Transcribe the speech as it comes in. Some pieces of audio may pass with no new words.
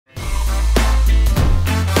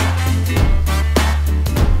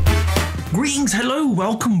Greetings, hello,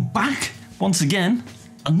 welcome back once again.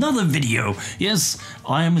 Another video. Yes,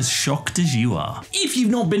 I am as shocked as you are. If you've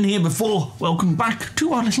not been here before, welcome back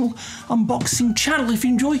to our little unboxing channel. If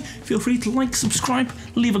you enjoy, feel free to like, subscribe,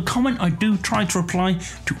 leave a comment. I do try to reply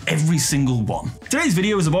to every single one. Today's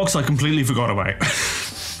video is a box I completely forgot about.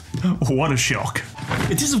 What a shock.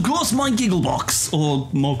 It is of course my Gigglebox, or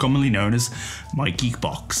more commonly known as my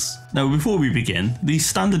Geekbox. Now before we begin, the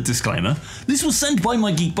standard disclaimer. This was sent by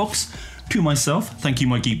my Geekbox to myself. Thank you,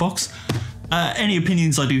 my Geekbox. Any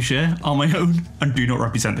opinions I do share are my own and do not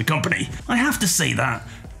represent the company. I have to say that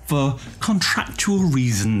for contractual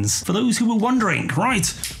reasons. For those who were wondering,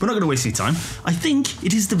 right, we're not going to waste any time. I think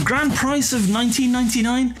it is the grand price of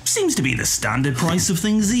 $19.99. Seems to be the standard price of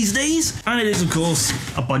things these days. And it is, of course,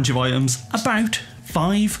 a bunch of items, about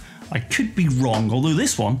 5. I could be wrong, although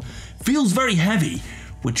this one feels very heavy,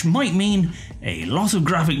 which might mean a lot of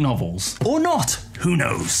graphic novels. Or not, who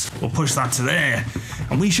knows? We'll push that to there,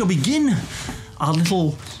 and we shall begin our little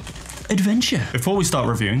adventure. Before we start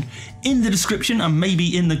reviewing, in the description and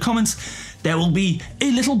maybe in the comments, there will be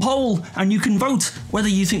a little poll, and you can vote whether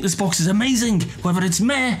you think this box is amazing, whether it's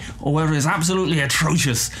meh, or whether it's absolutely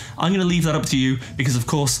atrocious. I'm gonna leave that up to you, because of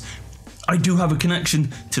course, I do have a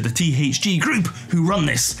connection to the THG group who run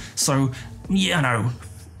this, so, yeah, no.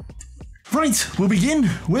 Right, we'll begin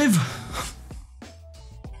with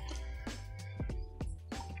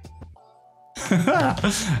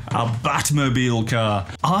a Batmobile car.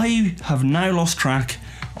 I have now lost track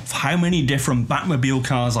of how many different Batmobile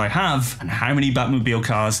cars I have and how many Batmobile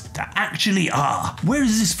cars there actually are. Where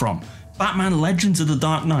is this from? Batman Legends of the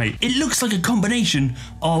Dark Knight. It looks like a combination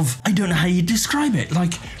of, I don't know how you describe it,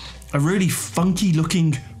 like a really funky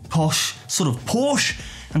looking posh sort of Porsche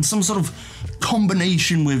and some sort of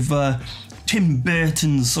combination with Tim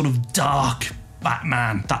Burton's sort of dark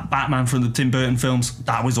Batman. That Batman from the Tim Burton films,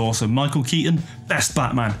 that was awesome. Michael Keaton, best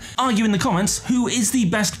Batman. Argue in the comments who is the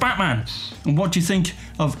best Batman and what do you think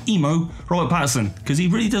of emo Robert Pattinson, because he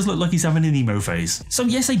really does look like he's having an emo phase. So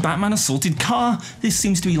yes, a Batman assorted car. This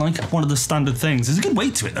seems to be like one of the standard things. There's a good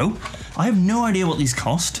weight to it though. I have no idea what these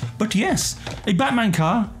cost, but yes, a Batman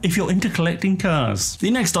car if you're into collecting cars. The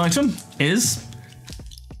next item is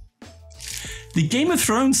the Game of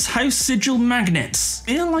Thrones House Sigil Magnets.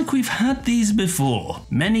 I feel like we've had these before.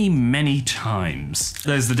 Many times.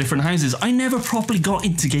 There's the different houses. I never properly got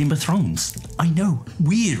into Game of Thrones. I know.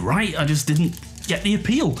 Weird, right? I just didn't get the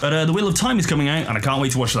appeal. But The Wheel of Time is coming out and I can't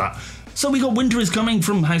wait to watch that. So we got Winter is Coming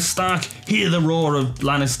from House Stark. Hear the roar of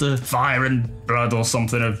Lannister. Fire and blood or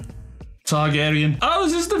something of Targaryen. Oh,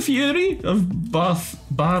 is this the Fury of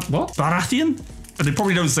Baratheon? But they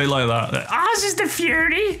probably don't say it like that. This is the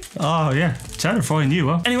Fury. Oh yeah, terrifying you,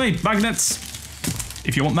 huh? Anyway, magnets.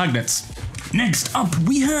 If you want magnets. Next up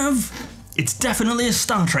we have, it's definitely a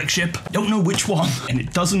Star Trek ship. Don't know which one. And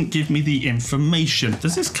it doesn't give me the information.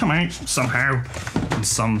 Does this come out somehow in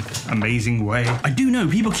some amazing way? I do know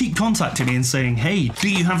people keep contacting me and saying, hey, do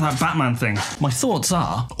you have that Batman thing? My thoughts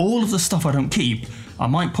are, all of the stuff I don't keep, I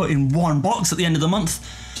might put in one box at the end of the month.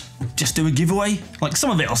 Just do a giveaway. Like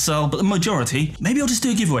some of it I'll sell, but the majority, maybe I'll just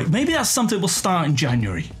do a giveaway. Maybe that's something we'll start in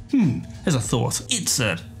January. There's a thought. It's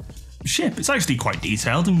a ship. It's actually quite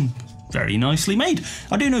detailed and very nicely made.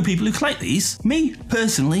 I do know people who collect these. Me,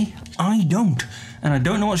 personally, I don't. And I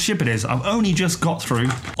don't know what ship it is. I've only just got through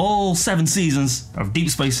all 7 seasons of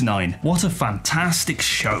Deep Space Nine. What a fantastic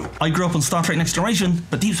show. I grew up on Star Trek Next Generation,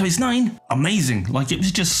 but Deep Space Nine, amazing. Like, it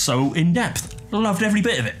was just so in-depth. I loved every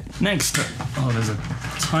bit of it. Next, oh, there's a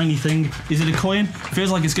tiny thing. Is it a coin?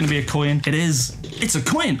 Feels like it's gonna be a coin. It is. It's a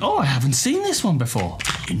coin. Oh, I haven't seen this one before.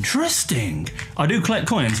 Interesting. I do collect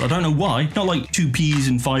coins. I don't know why. Not like 2p's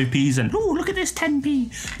and 5p's and, oh, look at this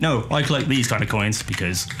 10p. No, I collect these kind of coins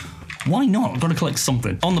because why not? I've got to collect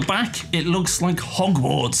something. On the back, it looks like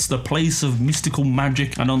Hogwarts, the place of mystical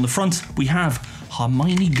magic. And on the front, we have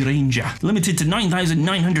Hermione Granger. Limited to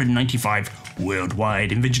 9,995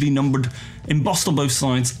 worldwide, individually numbered, embossed on both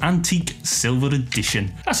sides, antique silver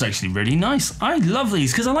edition. That's actually really nice. I love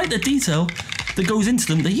these because I like the detail that goes into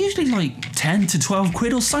them. They're usually like 10 to 12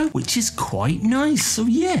 quid or so, which is quite nice. So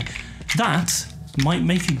yeah, that might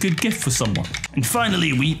make a good gift for someone. And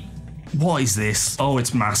finally, what is this? Oh,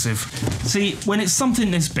 it's massive. See, when it's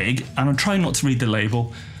something this big, and I'm trying not to read the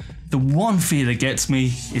label, the one fear that gets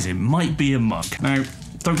me is it might be a mug. Now,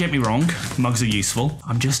 don't get me wrong, mugs are useful.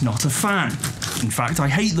 I'm just not a fan. In fact, I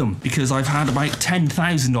hate them because I've had about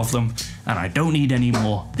 10,000 of them and I don't need any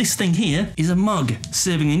more. This thing here is a mug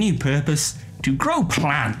serving a new purpose to grow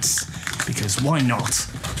plants, because why not?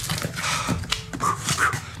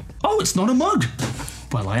 Oh, it's not a mug.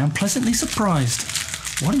 Well, I am pleasantly surprised.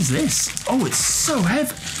 What is this? Oh, it's so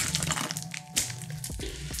heavy.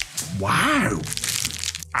 Wow.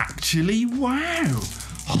 Actually, wow.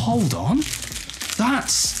 Hold on.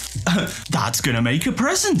 That's gonna make a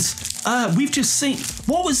present. We've just seen,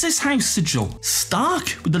 what was this house sigil?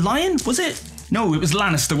 Stark with the lion, was it? No, it was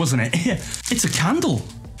Lannister, wasn't it? It's a candle.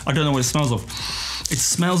 I don't know what it smells of. It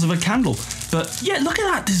smells of a candle. But yeah, look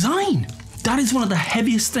at that design. That is one of the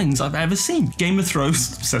heaviest things I've ever seen. Game of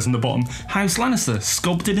Thrones, says on the bottom, House Lannister,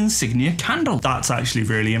 sculpted insignia candle. That's actually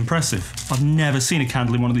really impressive. I've never seen a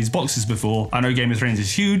candle in one of these boxes before. I know Game of Thrones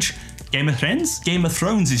is huge. Game of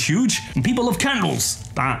Thrones is huge, and people love candles.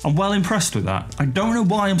 I'm well impressed with that. I don't know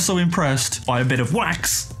why I'm so impressed by a bit of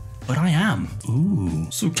wax, but I am.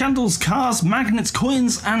 Ooh. So candles, cars, magnets,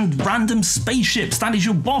 coins, and random spaceships. That is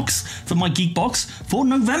your box for my Geek Box for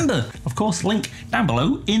November. Of course, link down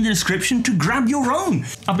below in the description to grab your own.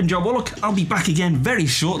 I've been Joe Warlock. I'll be back again very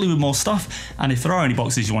shortly with more stuff. And if there are any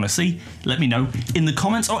boxes you want to see, let me know in the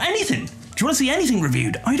comments or anything. Do you want to see anything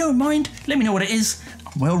reviewed? I don't mind. Let me know what it is.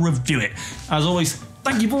 We'll review it. As always,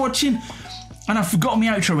 thank you for watching. And I've forgotten my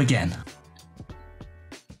outro again.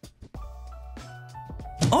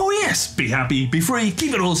 Oh yes, be happy, be free,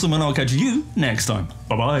 keep it awesome, and I'll catch you next time.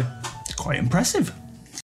 Bye bye. It's quite impressive.